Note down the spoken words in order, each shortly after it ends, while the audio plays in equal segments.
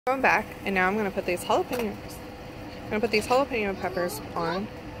Going back, and now I'm gonna put these jalapenos. I'm gonna put these jalapeno peppers on.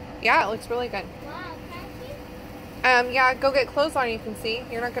 Yeah, it looks really good. Yeah, go get clothes on. You can see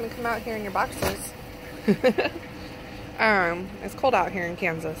you're not gonna come out here in your boxers. It's cold out here in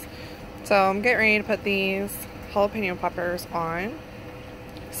Kansas, so I'm getting ready to put these jalapeno poppers on.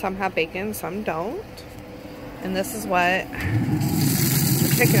 Some have bacon, some don't. And this is what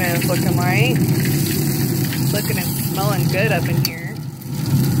the chicken is looking like. Looking and smelling good up in here.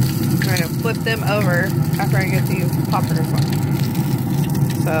 I'm going to flip them over after I get these poppers on.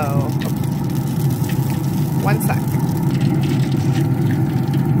 So, 1 sec.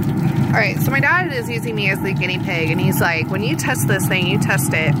 Alright, so my dad is using me as the guinea pig, and he's like, when you test this thing, you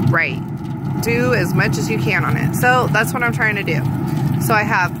test it right. Do as much as you can on it. So, that's what I'm trying to do. So, I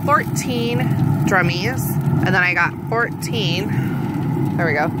have 14 drummies, and then I got 14, there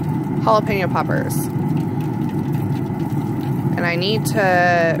we go, jalapeno poppers. And I need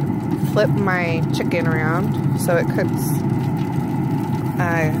to flip my chicken around so it cooks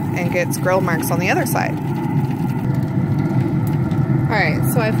and gets grill marks on the other side. Alright,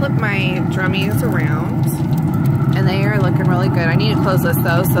 so I flipped my drummies around and they are looking really good. I need to close this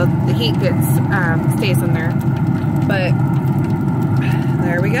though so the heat stays in there. But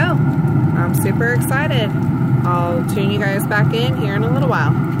there we go. I'm super excited. I'll tune you guys back in here in a little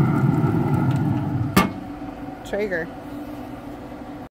while. Traeger.